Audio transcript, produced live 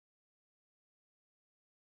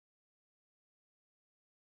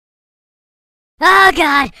Oh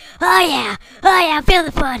god! Oh yeah, feel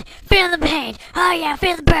the fun, feel the pain, oh yeah,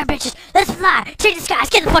 feel the burn, bitches, let's fly, change the skies,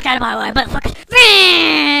 get the fuck out of my way, motherfuckers!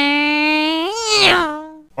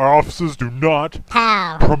 Our offices do not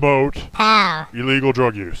How? promote How? illegal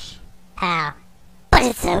drug use. How? But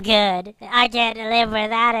it's so good, I can't live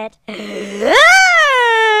without it.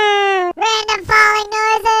 Random falling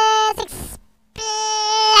noises,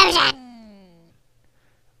 explosion!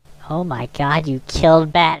 Oh my god, you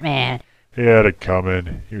killed Batman. He had it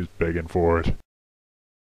coming. He was begging for it.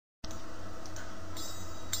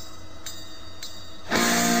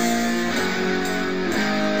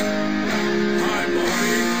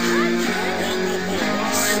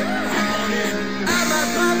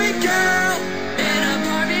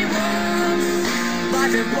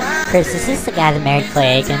 Chris, is this the guy that married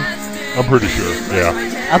Clay Aiken? I'm pretty sure,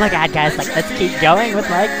 yeah. Oh my god, guys, like, let's keep going with,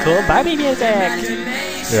 like, cool Barbie music!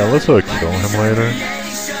 Yeah, let's kill him later.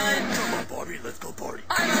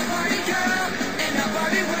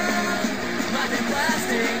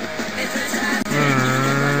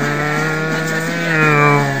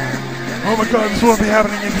 Oh my god, this won't be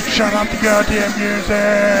happening if you shut up the goddamn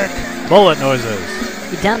music! Bullet noises.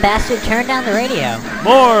 You dumb bastard, turn down the radio.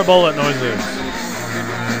 More bullet noises.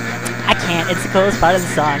 I can't, it's the coolest part of the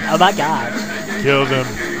song. Oh my god. Kill them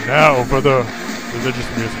now for the religious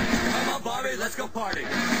music. Come on, Barbie, let's go party.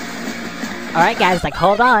 Alright guys, like,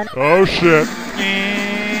 hold on. Oh shit. I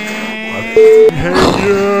hate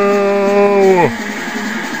you!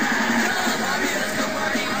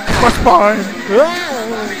 My spine!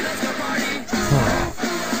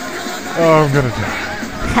 Oh, I'm gonna die.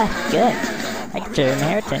 Good. Like your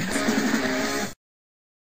inheritance.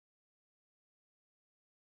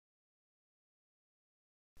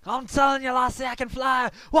 I'm telling you, Lassie, I can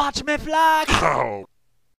fly. Watch me fly. Oh.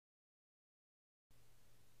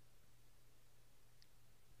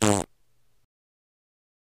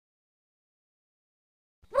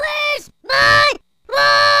 Where's my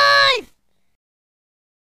life?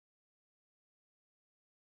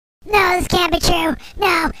 No, this can't be true.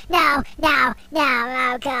 No.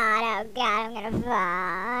 Oh god, I'm gonna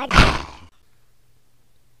fuck.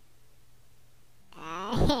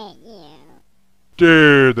 I hate you.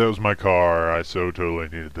 Dude, that was my car. I so totally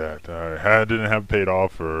needed that. Didn't have it paid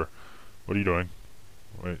off, or... What are you doing?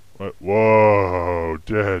 Wait, what? Whoa,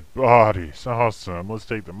 dead bodies. Awesome. Let's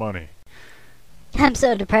take the money. I'm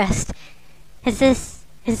so depressed. Is this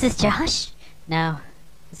Josh? No,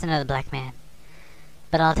 it's another black man.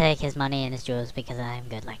 But I'll take his money and his jewels because I'm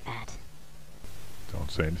good like that.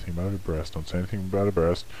 Don't say anything about her breast. Don't say anything about her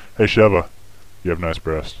breast. Hey, Sheva. You have nice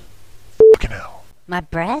breast. Fucking hell. My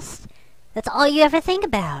breast? That's all you ever think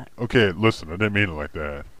about. Okay, listen. I didn't mean it like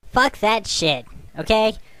that. Fuck that shit,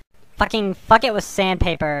 okay? Fucking fuck it with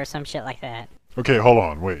sandpaper or some shit like that. Okay, hold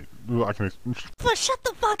on. Wait. I can... Shut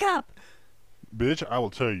the fuck up! Bitch, I will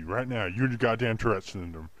tell you right now. You're the goddamn Tourette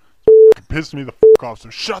syndrome. It's pissing me the fuck off, so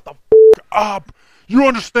shut the fuck up! You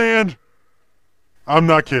understand? I'm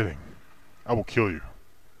not kidding. I will kill you.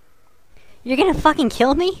 You're gonna fucking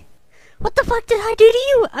kill me? What the fuck did I do to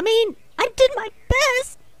you? I mean, I did my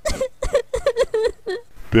best!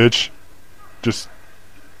 Bitch, just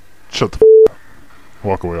shut the f up.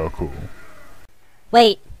 Walk away all cool.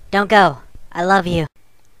 Wait, don't go. I love you.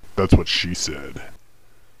 That's what she said.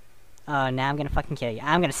 Oh, now I'm gonna fucking kill you.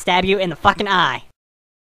 I'm gonna stab you in the fucking eye.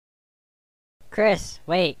 Chris,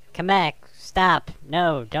 wait, come back. Stop.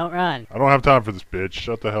 No, don't run. I don't have time for this, bitch.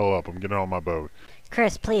 Shut the hell up. I'm getting on my boat.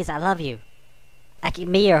 Chris, please, I love you. I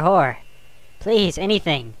can be your whore. Please,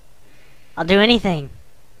 anything. I'll do anything.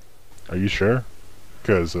 Are you sure?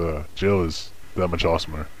 Because, Jill is that much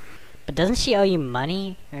awesomer. But doesn't she owe you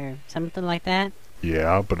money or something like that?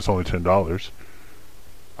 Yeah, but it's only $10.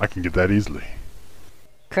 I can get that easily.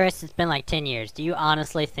 Chris, it's been like 10 years. Do you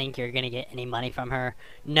honestly think you're gonna get any money from her?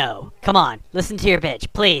 No. Come on, listen to your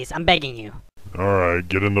bitch. Please, I'm begging you. Alright,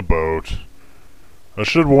 get in the boat. I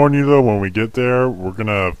should warn you though, when we get there, we're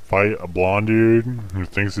gonna fight a blonde dude who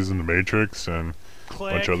thinks he's in the Matrix and a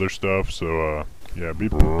bunch of other stuff, so, yeah, be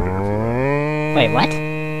prepared for that. Wait, what?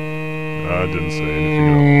 I didn't say anything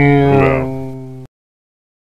else. Move out.